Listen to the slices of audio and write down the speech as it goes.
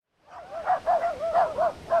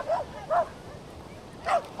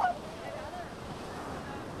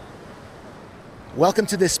Welcome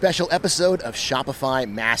to this special episode of Shopify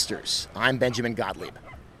Masters. I'm Benjamin Gottlieb.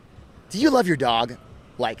 Do you love your dog?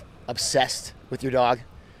 Like, obsessed with your dog?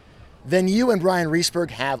 Then you and Brian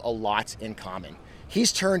Riesberg have a lot in common.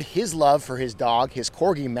 He's turned his love for his dog, his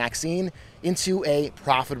Corgi Maxine, into a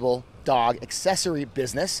profitable dog accessory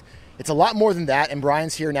business. It's a lot more than that, and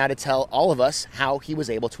Brian's here now to tell all of us how he was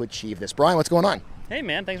able to achieve this. Brian, what's going on? Hey,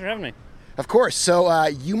 man. Thanks for having me. Of course. So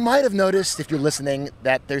you might have noticed, if you're listening,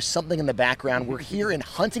 that there's something in the background. We're here in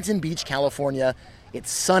Huntington Beach, California. It's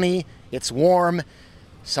sunny. It's warm.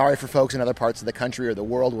 Sorry for folks in other parts of the country or the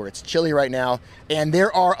world where it's chilly right now. And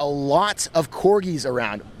there are a lot of Corgis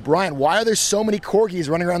around. Brian, why are there so many Corgis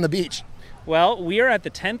running around the beach? Well, we are at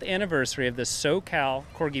the 10th anniversary of the SoCal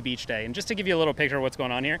Corgi Beach Day. And just to give you a little picture of what's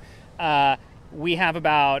going on here, we have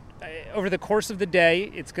about, over the course of the day,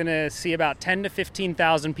 it's going to see about 10 to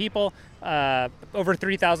 15,000 people, over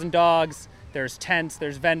 3,000 dogs. There's tents,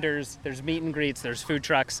 there's vendors, there's meet and greets, there's food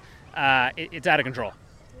trucks. It's out of control.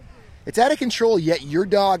 It's out of control, yet your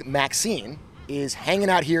dog, Maxine, is hanging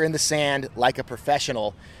out here in the sand like a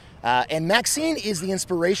professional. And Maxine is the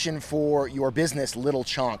inspiration for your business, Little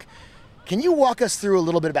Chonk. Can you walk us through a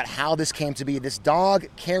little bit about how this came to be, this dog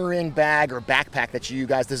carrying bag or backpack that you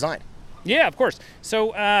guys designed? Yeah, of course.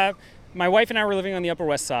 So my wife and I were living on the Upper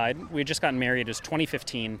West Side. We had just gotten married. It was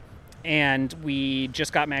 2015. And we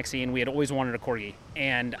just got Maxine. We had always wanted a Corgi.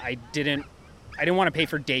 And I didn't want to pay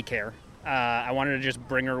for daycare. I wanted to just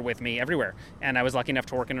bring her with me everywhere. And I was lucky enough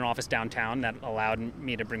to work in an office downtown that allowed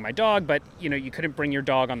me to bring my dog. But, you couldn't bring your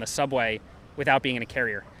dog on the subway without being in a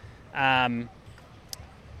carrier.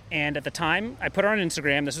 And at the time, I put her on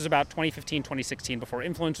Instagram. This was about 2015, 2016, before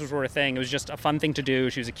influencers were a thing. It was just a fun thing to do.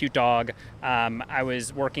 She was a cute dog. I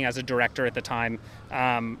was working as a director at the time.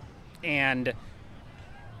 And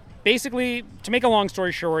basically, to make a long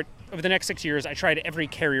story short, over the next 6 years, I tried every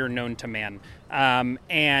carrier known to man.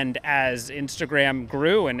 And as Instagram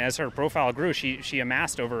grew and as her profile grew, she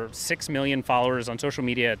amassed over 6 million followers on social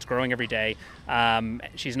media. It's growing every day.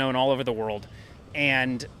 She's known all over the world.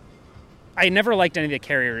 And I never liked any of the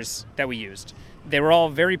carriers that we used. They were all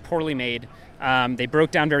very poorly made. They broke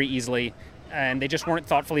down very easily, and they just weren't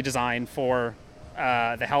thoughtfully designed for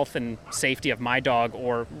the health and safety of my dog,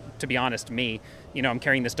 or, to be honest, me. I'm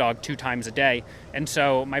carrying this dog 2 times a day. And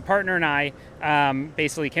so my partner and I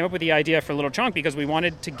basically came up with the idea for Little Chonk because we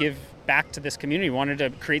wanted to give back to this community. We wanted to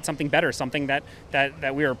create something better, something that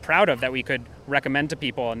we were proud of, that we could recommend to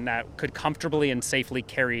people and that could comfortably and safely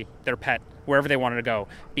carry their pet wherever they wanted to go,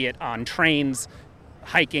 be it on trains,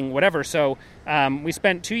 hiking, whatever. So we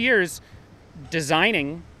spent 2 years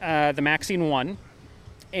designing the Maxine 1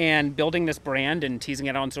 and building this brand and teasing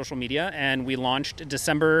it out on social media. And we launched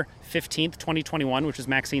December 15th, 2021, which was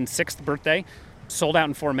Maxine's 6th birthday. Sold out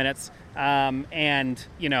in 4 minutes. And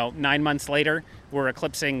 9 months later, we're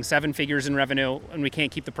eclipsing 7 figures in revenue, and we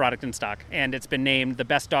can't keep the product in stock. And it's been named the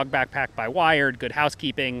best dog backpack by Wired, Good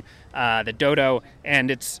Housekeeping, the Dodo, and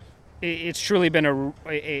it's truly been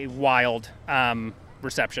a wild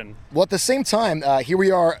reception. Well, at the same time, here we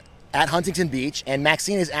are at Huntington Beach, and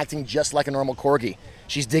Maxine is acting just like a normal Corgi.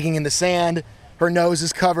 She's digging in the sand. Her nose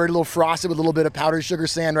is covered, a little frosted with a little bit of powdered sugar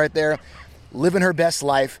sand right there, living her best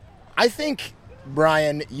life. I think,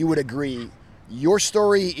 Brian, you would agree, your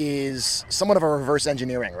story is somewhat of a reverse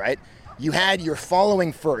engineering, right? You had your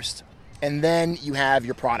following first, and then you have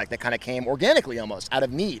your product that kind of came organically almost, out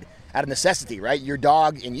of need, out of necessity, right? Your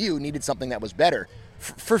dog and you needed something that was better.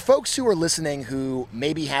 For folks who are listening who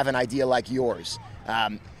maybe have an idea like yours,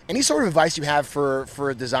 any sort of advice you have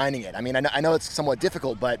for designing it? I mean, I know it's somewhat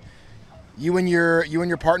difficult, but you and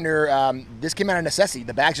your partner, this came out of necessity.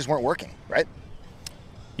 The bags just weren't working, right?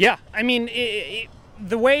 Yeah, I mean,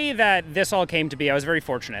 the way that this all came to be, I was very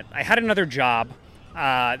fortunate. I had another job.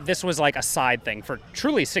 This was like a side thing for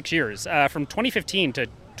truly 6 years. From 2015 to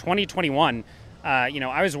 2021,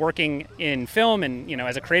 I was working in film and,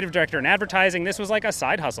 as a creative director in advertising. This was like a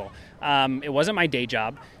side hustle. It wasn't my day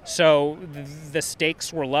job. So the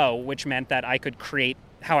stakes were low, which meant that I could create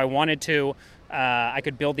how I wanted to. I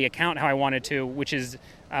could build the account how I wanted to, which is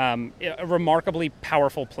a remarkably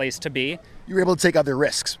powerful place to be. You were able to take other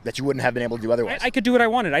risks that you wouldn't have been able to do otherwise. I could do what I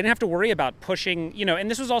wanted. I didn't have to worry about pushing, and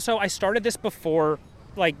this was also, I started this before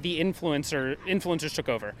like the influencers took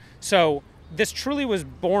over. So this truly was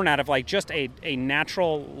born out of like just a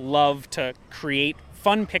natural love to create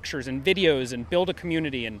fun pictures and videos and build a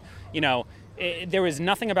community. And, there was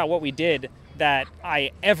nothing about what we did that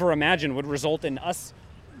I ever imagined would result in us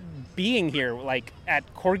being here, like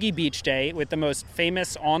at Corgi Beach Day with the most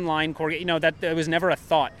famous online Corgi, that was never a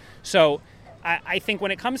thought. So I think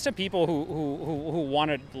when it comes to people who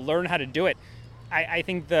want to learn how to do it, I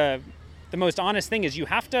think the the most honest thing is you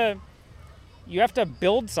have to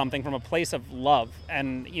build something from a place of love,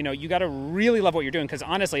 and you got to really love what you're doing, because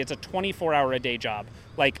honestly, it's a 24-hour-a-day job.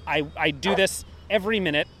 Like I do this every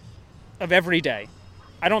minute of every day.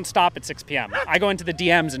 I don't stop at 6 p.m. I go into the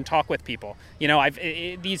DMs and talk with people.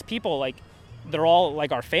 These people, like, they're all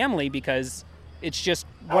like our family, because it's just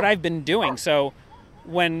what I've been doing. So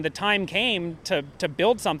when the time came to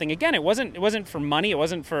build something, again, it wasn't for money. It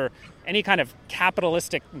wasn't for any kind of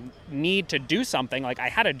capitalistic need to do something. Like, I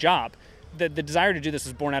had a job. The desire to do this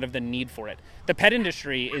was born out of the need for it. The pet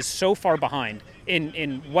industry is so far behind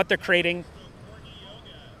in what they're creating.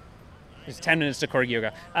 It's 10 minutes to Corgi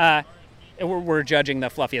Yoga. We're judging the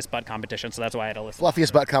fluffiest butt competition, so that's why I had to listen.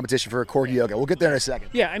 Fluffiest butt competition for Corgi Yoga. We'll get there in a second.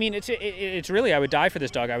 Yeah, I mean, it's really, I would die for this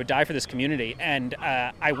dog. I would die for this community, and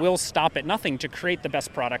I will stop at nothing to create the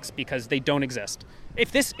best products, because they don't exist.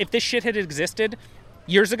 If this shit had existed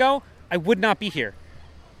years ago, I would not be here,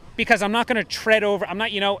 because I'm not going to tread over. I'm not.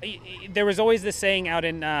 There was always this saying out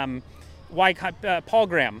in Paul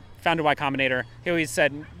Graham, founded Y Combinator. He always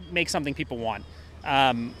said, "Make something people want."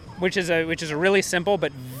 Which is a really simple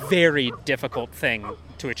but very difficult thing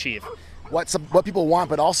to achieve. What people want,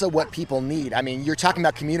 but also what people need. I mean, you're talking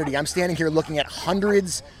about community. I'm standing here looking at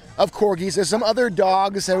hundreds of corgis. There's some other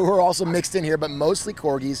dogs who are also mixed in here, but mostly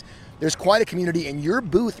corgis. There's quite a community, and your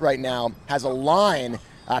booth right now has a line.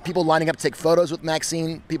 People lining up to take photos with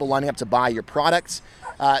Maxine, people lining up to buy your products.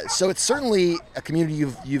 So it's certainly a community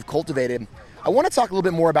you've cultivated. I want to talk a little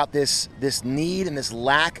bit more about this need and this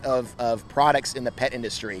lack of products in the pet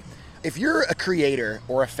industry. If you're a creator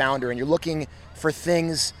or a founder and you're looking for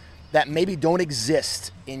things that maybe don't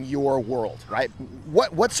exist in your world, right?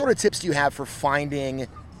 What sort of tips do you have for finding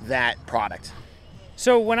that product?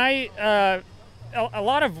 So when a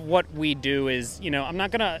lot of what we do is,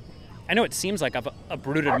 I know it seems like I've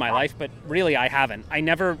uprooted my life, but really I haven't. I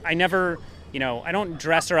never I don't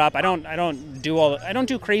dress her up. I don't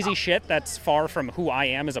do crazy shit that's far from who I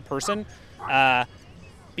am as a person,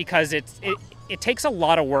 because it takes a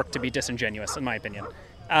lot of work to be disingenuous, in my opinion.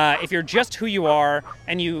 If you're just who you are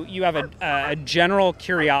and you have a general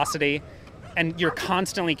curiosity and you're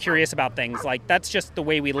constantly curious about things, like, that's just the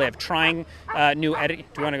way we live. Trying new edit.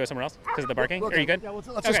 Do you want to go somewhere else because of the barking? Okay. Are you good? Yeah,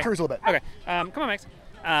 let's just cruise a little bit. Okay. Come on, Max.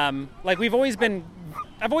 I've always been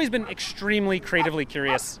extremely creatively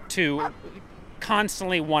curious to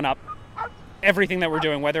constantly one-up everything that we're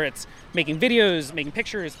doing, whether it's making videos, making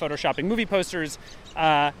pictures, photoshopping movie posters,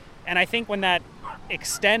 and I think when that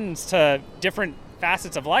extends to different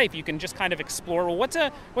facets of life, you can just kind of explore, well, what's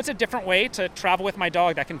a different way to travel with my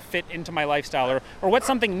dog that can fit into my lifestyle, or what's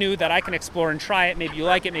something new that I can explore and try it. Maybe you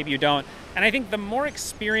like it, maybe you don't. And I think the more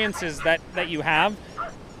experiences that you have,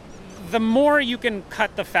 the more you can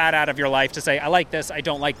cut the fat out of your life to say, I like this, I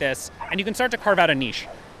don't like this, and you can start to carve out a niche.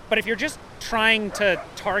 But if you're just trying to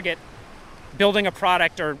target building a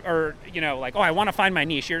product or I want to find my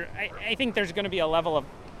niche, I think there's going to be a level of,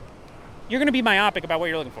 you're going to be myopic about what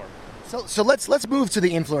you're looking for. So let's move to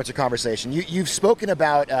the influencer conversation. You've spoken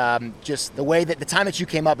about just the way that the time that you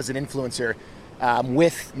came up as an influencer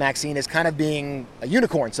with Maxine as kind of being a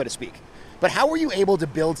unicorn, so to speak. But how were you able to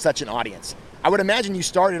build such an audience? I would imagine you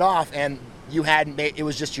started off and it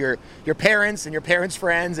was just your parents and your parents'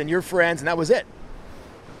 friends and your friends, and that was it.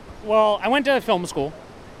 Well, I went to film school.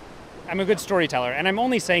 I'm a good storyteller, and I'm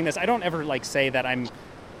only saying this. I don't ever say that I'm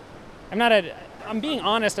being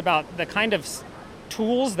honest about the kind of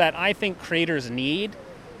tools that I think creators need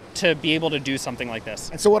to be able to do something like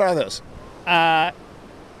this. And so what are those?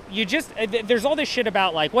 There's all this shit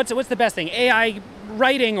about what's the best thing? AI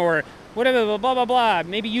writing or whatever, blah, blah, blah, blah.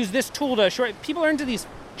 Maybe use this tool to people are into these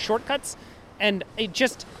shortcuts, and it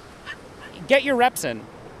just get your reps in,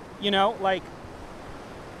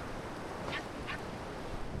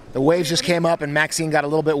 The waves just came up and Maxine got a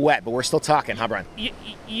little bit wet, but we're still talking, huh, Brian?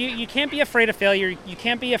 You can't be afraid of failure. You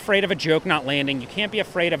can't be afraid of a joke not landing. You can't be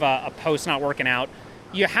afraid of a post not working out.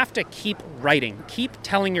 You have to keep writing, keep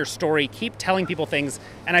telling your story, keep telling people things.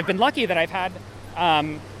 And I've been lucky that I've had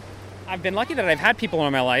people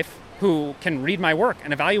in my life who can read my work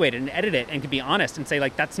and evaluate it and edit it and can be honest and say,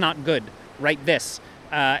 that's not good. Write this.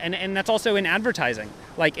 And that's also in advertising.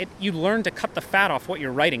 You learn to cut the fat off what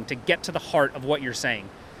you're writing to get to the heart of what you're saying.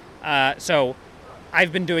 So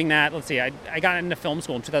I've been doing that. Let's see, I got into film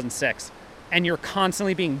school in 2006, and you're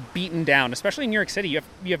constantly being beaten down, especially in New York City. You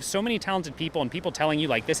have so many talented people and people telling you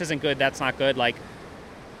this isn't good, that's not good.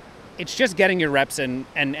 It's just getting your reps in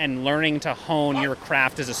and learning to hone your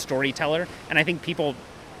craft as a storyteller. And I think people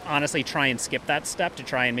honestly try and skip that step to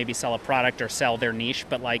try and maybe sell a product or sell their niche.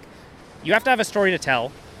 But you have to have a story to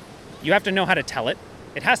tell. You have to know how to tell it.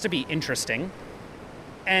 It has to be interesting.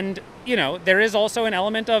 And there is also an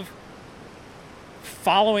element of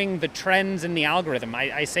following the trends in the algorithm.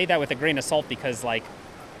 I say that with a grain of salt because, like,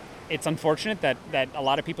 it's unfortunate that a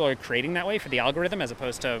lot of people are creating that way for the algorithm as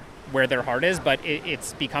opposed to where their heart is, but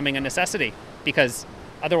it's becoming a necessity because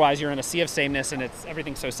otherwise you're in a sea of sameness and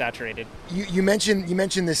everything's so saturated. You mentioned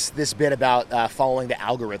this bit about following the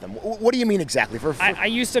algorithm. What do you mean exactly? I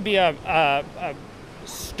used to be a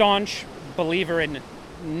staunch believer in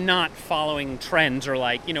not following trends, or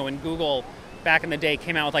like, when Google back in the day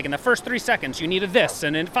came out with, like, in the first 3 seconds you needed this,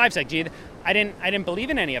 and in 5 seconds I didn't believe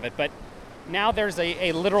in any of it. But now there's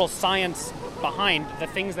a literal science behind the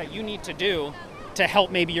things that you need to do to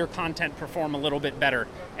help maybe your content perform a little bit better,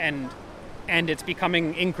 and it's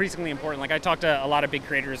becoming increasingly important. Like, I talk to a lot of big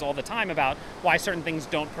creators all the time about why certain things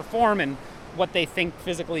don't perform and what they think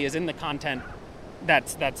physically is in the content.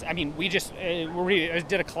 I mean, we did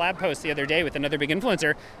a collab post the other day with another big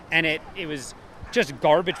influencer, and it was just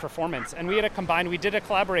garbage performance. And we did a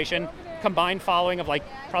collaboration, combined following of like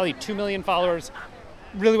probably 2 million followers,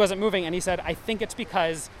 really wasn't moving. And he said, I think it's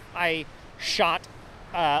because I shot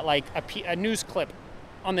like a news clip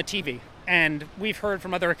on the TV. And we've heard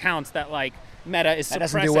from other accounts that, like, Meta is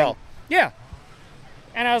suppressing. That doesn't do well. Yeah.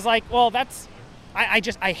 And I was like, well,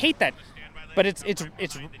 I hate that. But it's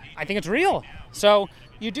I think it's real. So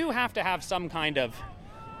you do have to have some kind of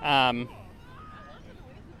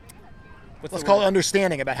let's call it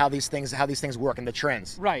understanding about how these things work and the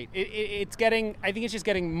trends. Right. I think it's just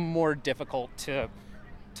getting more difficult to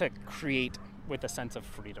create with a sense of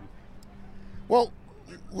freedom. Well,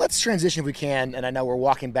 let's transition if we can, and I know we're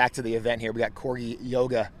walking back to the event here. We got Corgi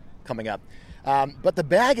Yoga coming up. But the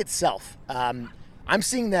bag itself, I'm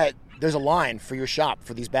seeing that there's a line for your shop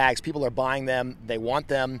for these bags. People are buying them. They want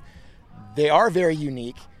them. They are very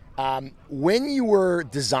unique. When you were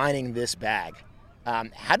designing this bag,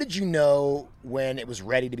 how did you know when it was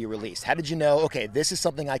ready to be released? How did you know, okay, this is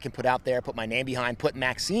something I can put out there, put my name behind, put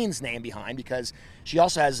Maxine's name behind, because she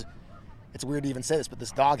also has, it's weird to even say this, but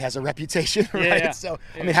this dog has a reputation, right? Yeah. So,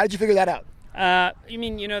 I mean, how did you figure that out? You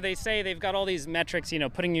mean, they say they've got all these metrics,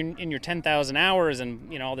 putting you in your 10,000 hours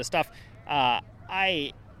and, all this stuff.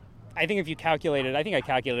 I think if you calculated, I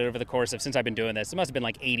calculated over the course of, since I've been doing this, it must have been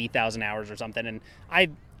like 80,000 hours or something. And I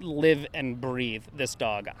live and breathe this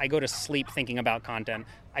dog. I go to sleep thinking about content.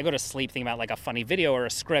 I go to sleep thinking about like a funny video or a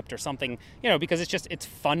script or something, because it's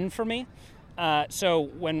fun for me. So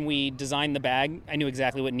when we designed the bag, I knew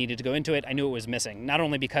exactly what needed to go into it. I knew it was missing, not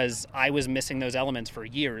only because I was missing those elements for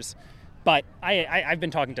years, but I've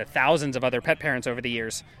been talking to thousands of other pet parents over the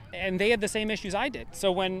years, and they had the same issues I did. So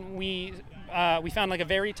when we found like a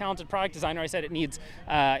very talented product designer, I said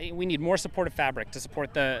we need more supportive fabric to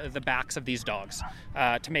support the backs of these dogs,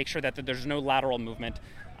 to make sure that there's no lateral movement.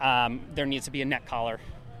 There needs to be a neck collar.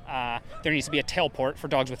 There needs to be a tail port for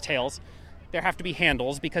dogs with tails. There have to be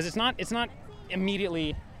handles because it's not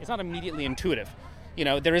immediately intuitive.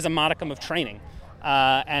 There is a modicum of training,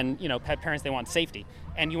 and pet parents, they want safety.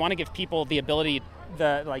 And you want to give people the ability,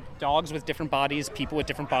 dogs with different bodies, people with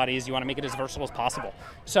different bodies, you want to make it as versatile as possible.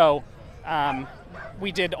 So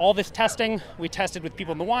we did all this testing. We tested with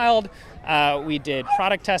people in the wild. We did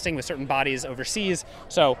product testing with certain bodies overseas.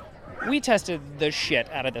 So we tested the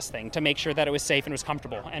shit out of this thing to make sure that it was safe and was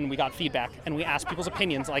comfortable. And we got feedback. And we asked people's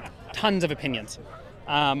opinions, like tons of opinions.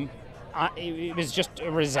 It was just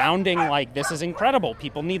a resounding, like, this is incredible.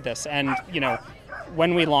 People need this. And,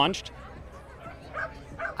 when we launched,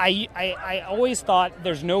 I always thought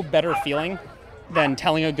there's no better feeling than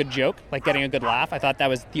telling a good joke, like getting a good laugh. I thought that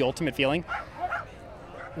was the ultimate feeling.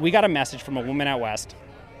 We got a message from a woman out west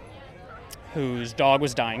whose dog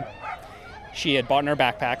was dying. She had bought in her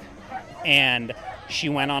backpack, and she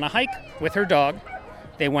went on a hike with her dog.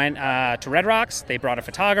 They went to Red Rocks. They brought a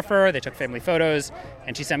photographer. They took family photos,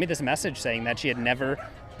 and she sent me this message saying that she had never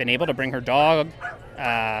been able to bring her dog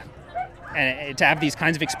and to have these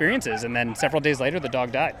kinds of experiences. And then several days later, the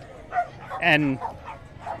dog died. And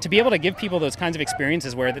to be able to give people those kinds of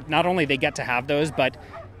experiences where not only they get to have those, but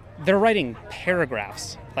they're writing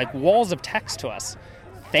paragraphs, like walls of text to us,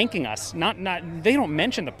 thanking us. Not they don't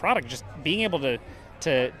mention the product. Just being able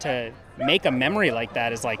to make a memory like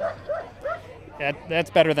that is like, that's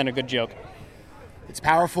better than a good joke. It's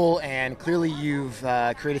powerful, and clearly you've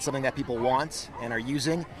created something that people want and are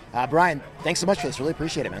using. Brian, thanks so much for this. Really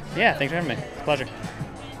appreciate it, man. Yeah, thanks for having me. It's a pleasure.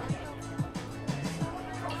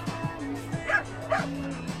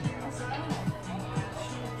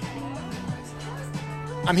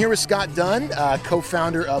 I'm here with Scott Dunn,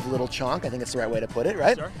 co-founder of Little Chonk. I think that's the right way to put it,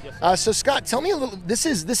 right? Yes, sir. Yes, sir. So Scott, tell me a little. This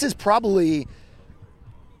is probably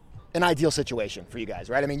an ideal situation for you guys,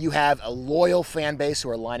 right? I mean, you have a loyal fan base who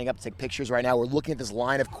are lining up to take pictures right now. We're looking at this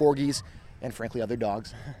line of corgis and, frankly, other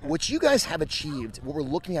dogs. What you guys have achieved, what we're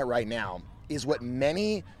looking at right now, is what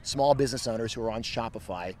many small business owners who are on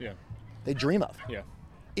Shopify, they dream of. Yeah.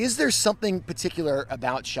 Is there something particular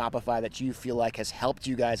about Shopify that you feel like has helped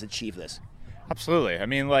you guys achieve this? Absolutely. I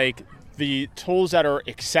mean, like, the tools that are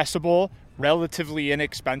accessible, relatively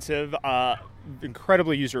inexpensive,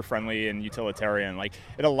 incredibly user-friendly and utilitarian. Like,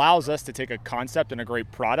 it allows us to take a concept and a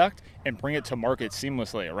great product and bring it to market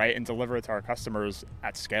seamlessly, right? And deliver it to our customers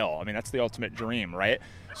at scale. I mean, that's the ultimate dream, right?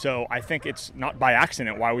 So I think it's not by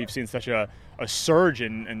accident why we've seen such a surge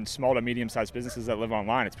in small to medium-sized businesses that live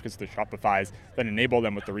online. It's because of the Shopifys that enable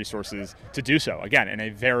them with the resources to do so. Again, in a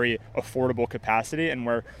very affordable capacity, and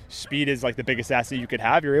where speed is like the biggest asset you could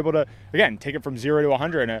have, you're able to, again, take it from 0 to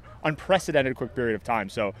 100 in an unprecedented quick period of time.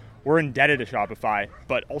 So we're indebted to Shopify,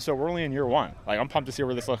 but also we're only in year 1. Like, I'm pumped to see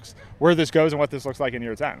where this goes and what this looks like in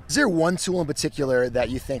year 10. Is there one tool in particular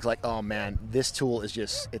that you think like, oh man, this tool is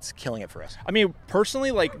just, it's killing it for us? I mean,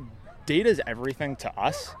 personally, like, data is everything to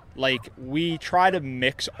us. Like, we try to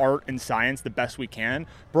mix art and science the best we can.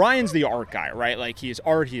 Brian's the art guy, right? Like, he is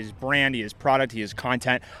art, he is brand, he is product, he is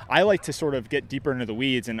content. I like to sort of get deeper into the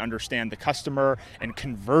weeds and understand the customer and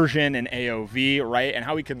conversion and AOV, right? And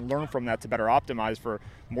how we can learn from that to better optimize for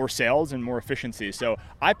more sales and more efficiency. So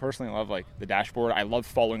I personally love, like, the dashboard. I love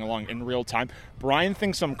following along in real time. Brian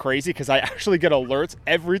thinks I'm crazy because I actually get alerts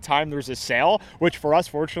every time there's a sale, which for us,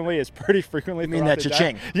 fortunately, is pretty frequently. I mean, that's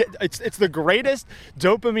cha-ching. Yeah, it's the greatest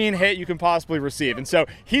dopamine hit you can possibly receive. And so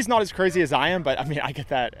he's not as crazy as I am, but I mean, I get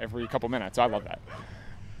that every couple minutes. I love that.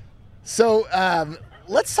 So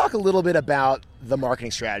let's talk a little bit about the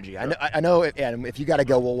marketing strategy. I know, and if you got to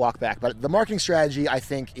go, we'll walk back. But the marketing strategy, I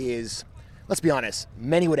think, is, let's be honest,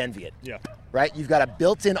 many would envy it. Yeah. Right? You've got a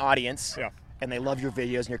built-in audience, yeah, and they love your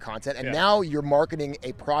videos and your content. And yeah, now you're marketing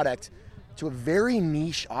a product to a very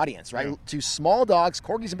niche audience, right? Yeah. To small dogs,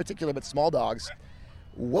 corgis in particular, but small dogs.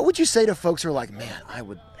 What would you say to folks who are like, man,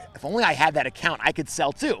 if only I had that account, I could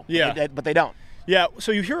sell too. Yeah. But they don't. Yeah,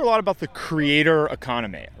 so you hear a lot about the creator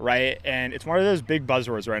economy, right? And it's one of those big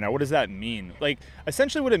buzzwords right now. What does that mean? Like,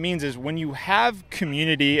 essentially what it means is when you have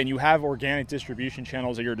community and you have organic distribution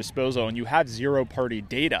channels at your disposal and you have zero-party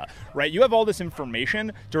data, right? You have all this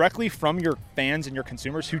information directly from your fans and your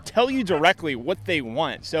consumers who tell you directly what they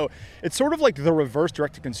want. So it's sort of like the reverse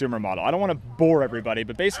direct-to-consumer model. I don't want to bore everybody,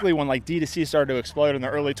 but basically when like D2C started to explode in the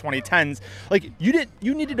early 2010s, like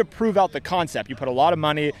you needed to prove out the concept. You put a lot of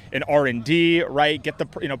money in R&D, right? Get the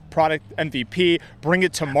product MVP, bring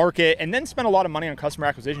it to market, and then spend a lot of money on customer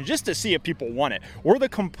acquisition just to see if people want it. We're the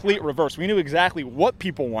complete reverse. We knew exactly what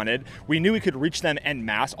people wanted. We knew we could reach them en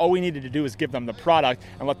masse. All we needed to do was give them the product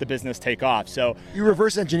and let the business take off. So you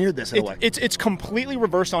reverse engineered this in a way. It's completely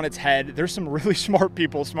reversed on its head. There's some really smart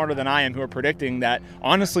people, smarter than I am, who are predicting that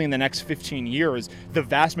honestly in the next 15 years, the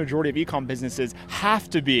vast majority of e-com businesses have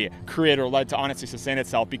to be creator-led to honestly sustain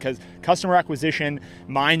itself, because customer acquisition,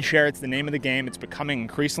 mind share, it's the name of the game. It's becoming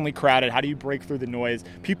increasingly crowded. How do you break through the noise?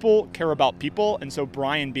 People care about people, and so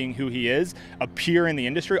Brian, being who he is, a peer in the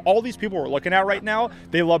industry, all these people we're looking at right now,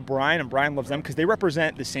 they love Brian and Brian loves them because they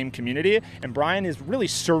represent the same community, and Brian is really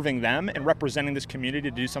serving them and representing this community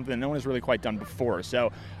to do something that no one has really quite done before.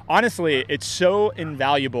 So honestly, it's so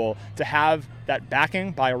invaluable to have that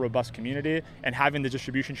backing by a robust community and having the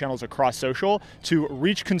distribution channels across social to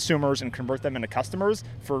reach consumers and convert them into customers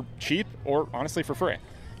for cheap or honestly for free.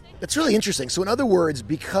 That's really interesting. So in other words,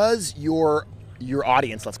 because your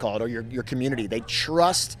audience, let's call it, or your community, they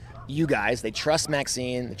trust you guys, they trust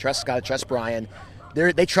Maxine, they trust Scott, they trust Brian,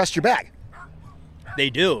 they trust your bag.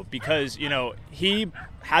 They do, because he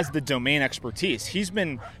has the domain expertise. He's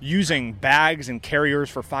been using bags and carriers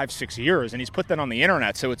for 5-6 years, and he's put that on the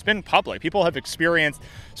internet, so it's been public. People have experienced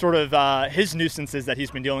sort of his nuisances that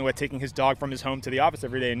he's been dealing with, taking his dog from his home to the office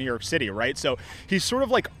every day in New York City, right? So he's sort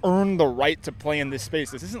of like earned the right to play in this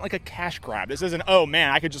space. This isn't like a cash grab. This isn't, oh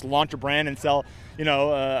man, I could just launch a brand and sell,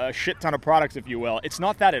 a shit ton of products, if you will. It's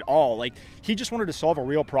not that at all. Like, he just wanted to solve a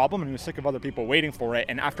real problem, and he was sick of other people waiting for it.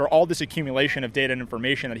 And after all this accumulation of data and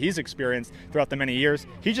information that he's experienced throughout the many years,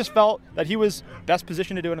 he just felt that he was best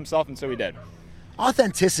positioned to do it himself, and so he did.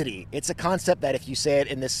 Authenticity. It's a concept that if you say it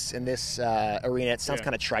in this arena, it sounds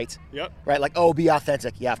kind of trite. Yep. Right? Like, oh, be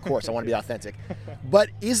authentic. Yeah, of course, I want to be authentic. But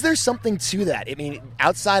is there something to that? I mean,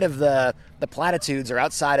 outside of the platitudes or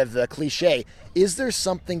outside of the cliche, is there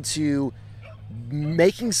something to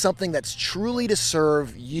making something that's truly to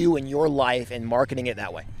serve you and your life and marketing it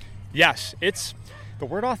that way? Yes, The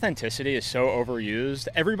word authenticity is so overused.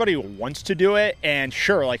 Everybody wants to do it, and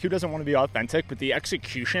sure, like who doesn't want to be authentic, but the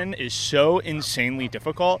execution is so insanely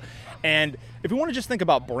difficult. And if we want to just think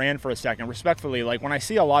about brand for a second, respectfully, like when I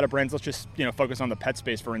see a lot of brands, let's just, focus on the pet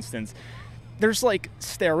space, for instance, there's like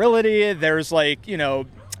sterility, there's like,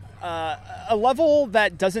 a level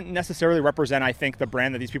that doesn't necessarily represent, I think, the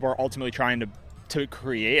brand that these people are ultimately trying to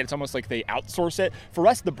create. It's almost like they outsource it. For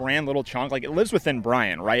us, the brand Little Chunk, like it lives within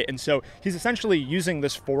Brian, right? And so he's essentially using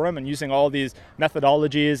this forum and using all these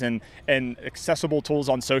methodologies and accessible tools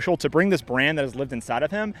on social to bring this brand that has lived inside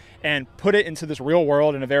of him and put it into this real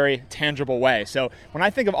world in a very tangible way. So when I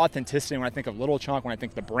think of authenticity, when I think of Little Chunk, when I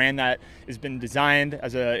think of the brand that has been designed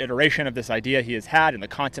as an iteration of this idea he has had and the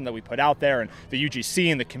content that we put out there and the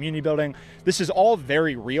UGC and the community building, this is all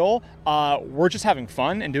very real. We're just having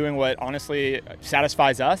fun and doing what honestly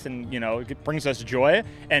satisfies us and it brings us joy,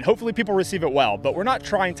 and hopefully people receive it well. But we're not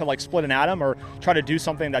trying to like split an atom or try to do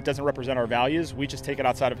something that doesn't represent our values. We just take it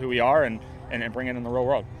outside of who we are and bring it in the real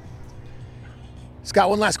world. Scott,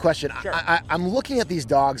 one last question. Sure. I'm looking at these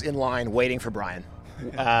dogs in line waiting for Brian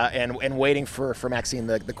and waiting for Maxine,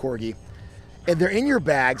 the corgi, and they're in your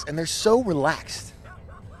bags and they're so relaxed.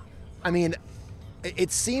 I mean,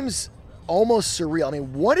 it seems almost surreal. I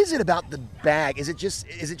mean, what is it about the bag? Is it just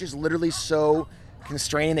literally so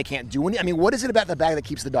constraining they can't do anything? I mean, what is it about the bag that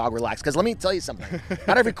keeps the dog relaxed? Because let me tell you something.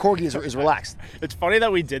 Not every corgi is relaxed. It's funny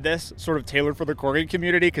that we did this sort of tailored for the corgi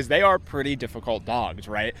community because they are pretty difficult dogs,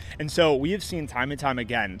 right? And so we have seen time and time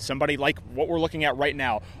again, somebody like what we're looking at right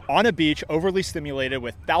now on a beach, overly stimulated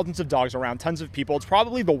with thousands of dogs around, tons of people. It's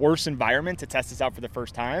probably the worst environment to test this out for the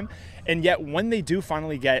first time. And yet when they do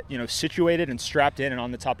finally get, situated and strapped in and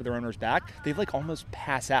on the top of their owner's back, they like almost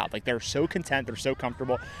pass out. Like they're so content, they're so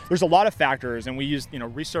comfortable. There's a lot of factors, and we use,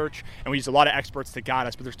 research, and we use a lot of experts to guide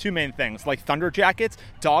us, but there's two main things. Like thunder jackets,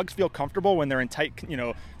 dogs feel comfortable when they're in tight,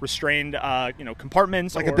 restrained,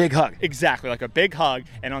 compartments. Like a big hug. Exactly, like a big hug.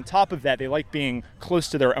 And on top of that, they like being close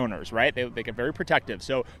to their owners, right? They get very protective.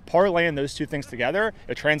 So parlaying those two things together,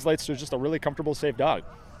 it translates to just a really comfortable, safe dog.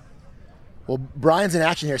 Well, Brian's in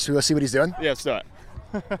action here, so we'll see what he's doing. Yeah, let's do it.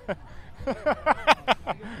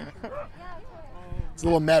 It's a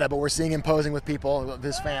little meta, but we're seeing him posing with people, with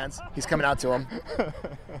his fans. He's coming out to them.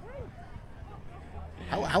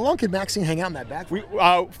 How long could Maxine hang out in that bag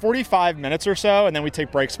for? 45 minutes or so, and then we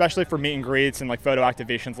take breaks, especially for meet and greets and like photo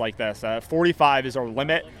activations like this. 45 is our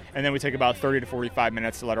limit, and then we take about 30 to 45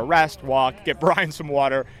 minutes to let her rest, walk, get Brian some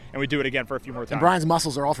water, and we do it again for a few more times. And Brian's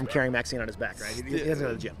muscles are all from carrying Maxine on his back, right? He doesn't go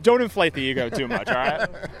to the gym. Don't inflate the ego too much, all right?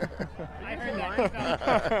 I heard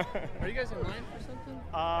that. Are you guys in line for something?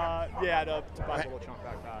 Yeah, to buy Little Chunk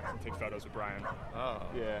backpacks and take photos with Brian. Oh.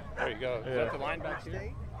 Yeah. There you go. Yeah. Is that the line back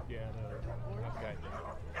here? Yeah. Okay.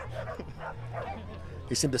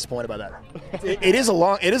 He seemed disappointed by that. It is a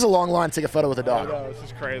long line to take a photo with a dog. I know, this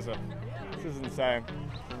is crazy. This is insane.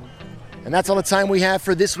 And that's all the time we have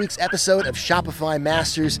for this week's episode of Shopify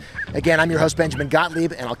Masters. Again, I'm your host, Benjamin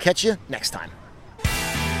Gottlieb, and I'll catch you next time.